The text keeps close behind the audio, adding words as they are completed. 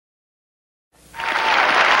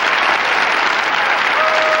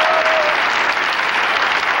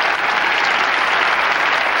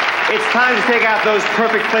time to take out those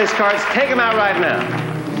perfect place cards. Take them out right now.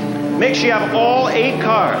 Make sure you have all 8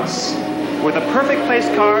 cards with a perfect place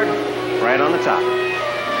card right on the top.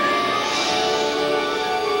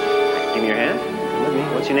 Give me your hand. Come with me.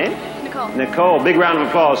 What's your name? Nicole. Nicole. Big round of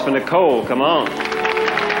applause for Nicole. Come on.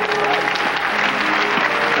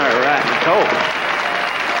 All right, Nicole.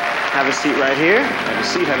 Have a seat right here. Have a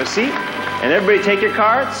seat, have a seat. And everybody take your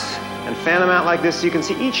cards and fan them out like this so you can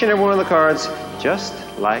see each and every one of the cards just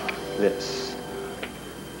like this.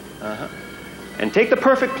 And take the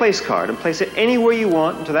perfect place card and place it anywhere you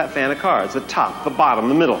want into that fan of cards. The top, the bottom,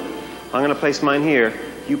 the middle. I'm going to place mine here.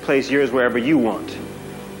 You place yours wherever you want.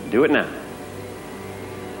 Do it now.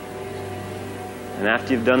 And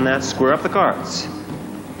after you've done that, square up the cards.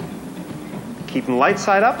 Keep them light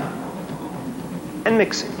side up and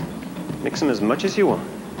mix them. Mix them as much as you want.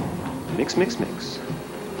 Mix, mix, mix.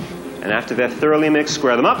 And after they're thoroughly mixed,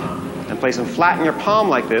 square them up and place them flat in your palm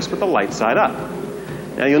like this with the light side up.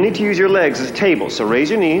 Now you'll need to use your legs as a table, so raise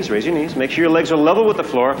your knees, raise your knees. Make sure your legs are level with the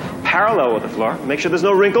floor, parallel with the floor. Make sure there's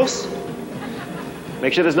no wrinkles.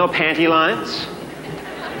 Make sure there's no panty lines.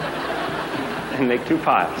 And make 2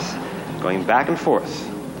 piles, going back and forth,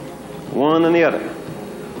 one and the other,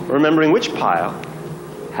 remembering which pile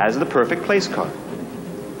has the perfect place card.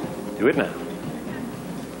 Do it now.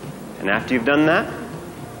 And after you've done that,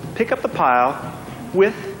 pick up the pile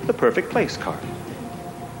with the perfect place card.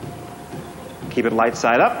 Keep it light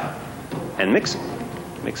side up and mix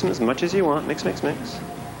them. Mix them as much as you want. Mix, mix, mix.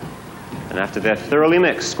 And after they're thoroughly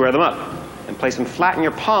mixed, square them up and place them flat in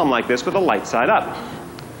your palm like this with the light side up.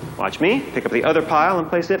 Watch me. Pick up the other pile and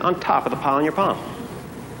place it on top of the pile in your palm.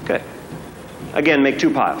 Okay. Again, make 2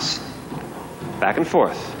 piles. Back and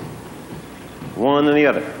forth. One and the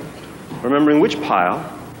other. Remembering which pile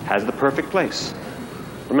has the perfect place.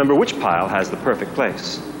 Remember which pile has the perfect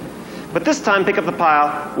place. But this time, pick up the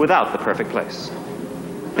pile without the perfect place.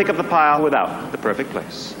 Pick up the pile without the perfect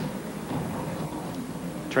place.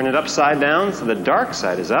 Turn it upside down so the dark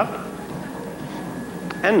side is up.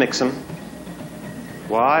 And mix them.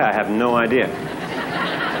 Why? I have no idea.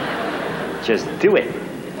 Just do it.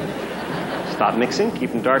 Stop mixing,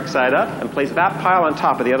 keep them dark side up, and place that pile on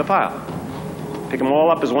top of the other pile. Pick them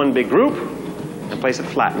all up as one big group, and place it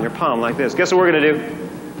flat in your palm like this. Guess what we're going to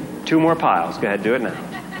do? 2 more piles. Go ahead, do it now.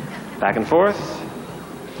 Back and forth,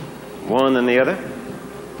 one and the other.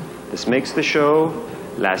 This makes the show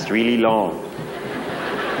last really long.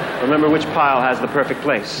 Remember which pile has the perfect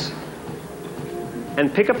place.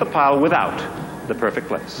 And pick up the pile without the perfect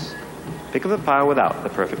place. Pick up the pile without the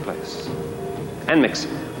perfect place. And mix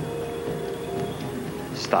it.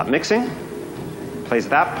 Stop mixing. Place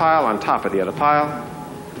that pile on top of the other pile.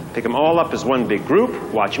 Pick them all up as one big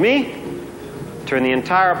group. Watch me. Turn the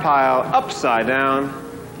entire pile upside down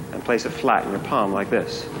and place it flat in your palm like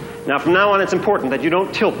this. Now from now on it's important that you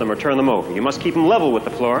don't tilt them or turn them over. You must keep them level with the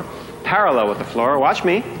floor, parallel with the floor. Watch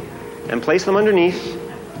me. And place them underneath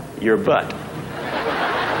your butt.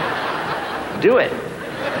 Do it.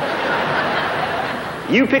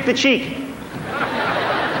 You pick the cheek.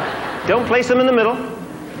 Don't place them in the middle.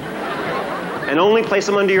 And only place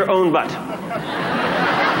them under your own butt.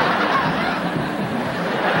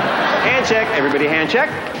 Hand check. Everybody hand check.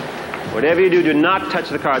 Whatever you do, do not touch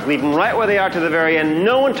the cards. Leave them right where they are to the very end.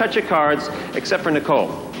 No one touch your cards except for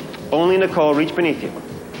Nicole. Only Nicole reach beneath you.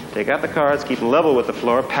 Take out the cards. Keep them level with the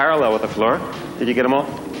floor, parallel with the floor. Did you get them all?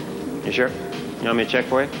 You sure? You want me to check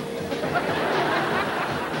for you?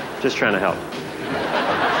 Just trying to help.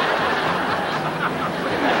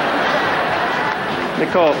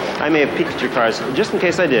 Nicole, I may have peeked at your cards. Just in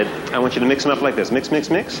case I did, I want you to mix them up like this. Mix, mix,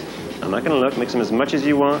 mix. I'm not going to look. Mix them as much as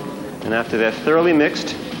you want. And after they're thoroughly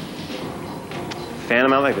mixed, fan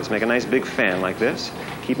them out like this. Make a nice big fan like this.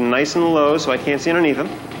 Keep them nice and low so I can't see underneath them.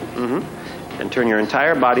 And turn your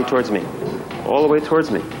entire body towards me. All the way towards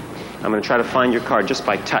me. I'm going to try to find your card just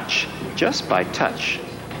by touch. Just by touch.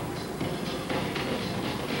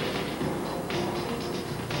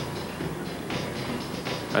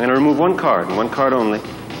 I'm going to remove 1 card, and 1 card only.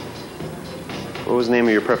 What was the name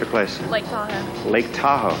of your perfect place? Lake Tahoe. Lake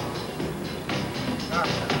Tahoe.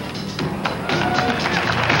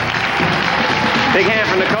 Big hand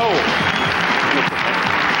for Nicole.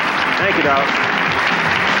 Thank you, darling.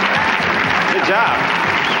 Good job.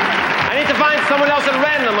 I need to find someone else at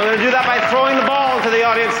random. I'm going to do that by throwing the ball to the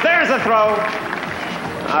audience. There's a throw.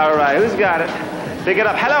 All right, who's got it? Pick it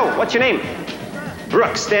up. Hello, what's your name?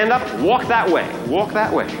 Brooke, stand up, walk that way. Walk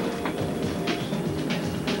that way.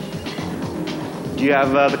 Do you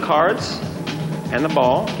have the cards and the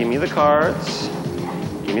ball? Give me the cards.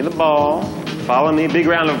 Give me the ball. Follow me. Big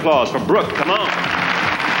round of applause for Brooke. Come on.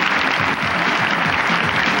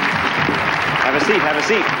 a seat, have a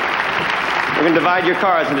seat. We're going to divide your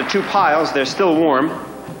cards into 2 piles. They're still warm.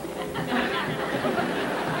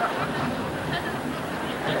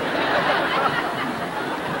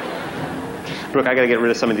 Brooke, I got to get rid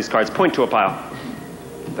of some of these cards. Point to a pile.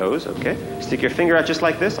 Those, okay. Stick your finger out just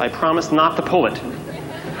like this. I promise not to pull it.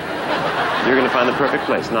 You're going to find the perfect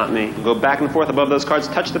place, not me. Go back and forth above those cards.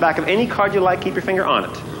 Touch the back of any card you like. Keep your finger on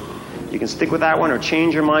it. You can stick with that one or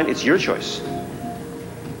change your mind. It's your choice.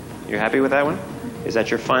 You're happy with that one? Is that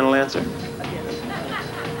your final answer? Yes.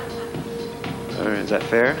 All right, is that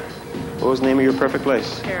fair? What was the name of your perfect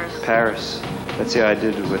place? Paris. Paris. Let's see how I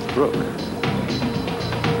did with Brooke.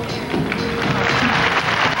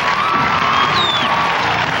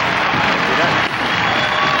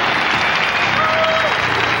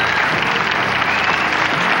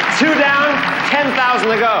 Two down, 10,000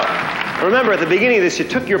 to go. Remember, at the beginning of this, you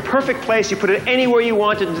took your perfect place, you put it anywhere you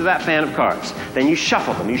wanted into that fan of cards. Then you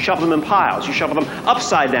shuffle them. You shuffle them in piles. You shuffle them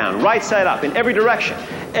upside down, right side up, in every direction.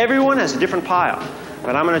 Everyone has a different pile.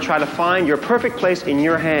 But I'm going to try to find your perfect place in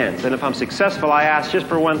your hands. And if I'm successful, I ask just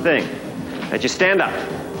for one thing, that you stand up.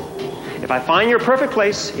 If I find your perfect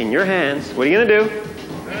place in your hands, what are you going to do?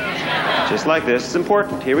 Just like this. It's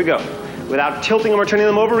important. Here we go. Without tilting them or turning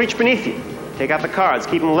them over, reach beneath you. Take out the cards,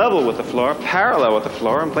 keep them level with the floor, parallel with the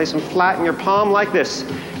floor, and place them flat in your palm like this,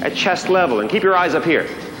 at chest level. And keep your eyes up here.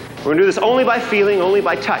 We're going to do this only by feeling, only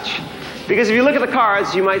by touch. Because if you look at the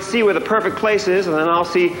cards, you might see where the perfect place is, and then I'll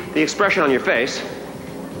see the expression on your face.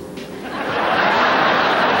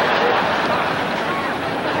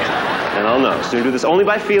 And I'll know. So we do this only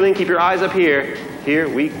by feeling. Keep your eyes up here. Here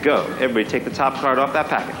we go. Everybody take the top card off that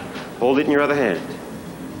packet. Hold it in your other hand.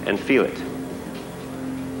 And feel it.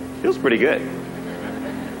 Feels pretty good.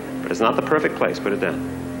 But it's not the perfect place. Put it down.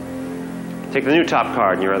 Take the new top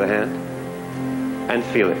card in your other hand. And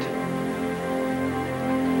feel it.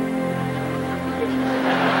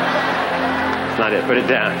 It's not it. Put it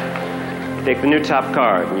down. Take the new top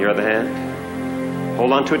card in your other hand.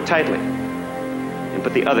 Hold on to it tightly. And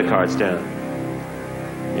put the other cards down.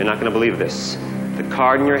 You're not going to believe this. The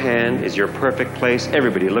card in your hand is your perfect place.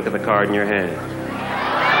 Everybody, look at the card in your hand.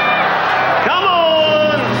 Come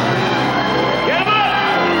on! Get them up!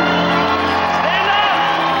 Stand up!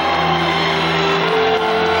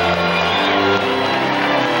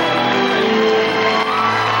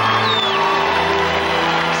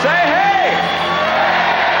 Say hey!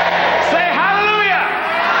 Say hallelujah!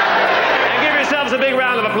 And give yourselves a big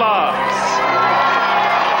round of applause.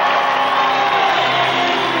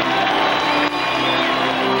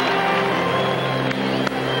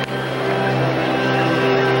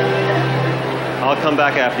 I'll come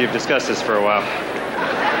back after you've discussed this for a while.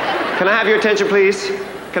 Can I have your attention, please?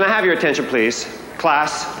 Can I have your attention, please?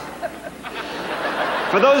 Class.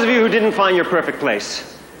 For those of you who didn't find your perfect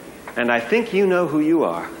place, and I think you know who you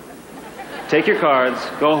are, take your cards,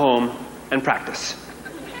 go home, and practice.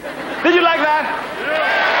 Did you like that?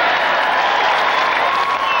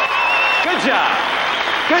 Good job.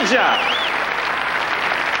 Good job.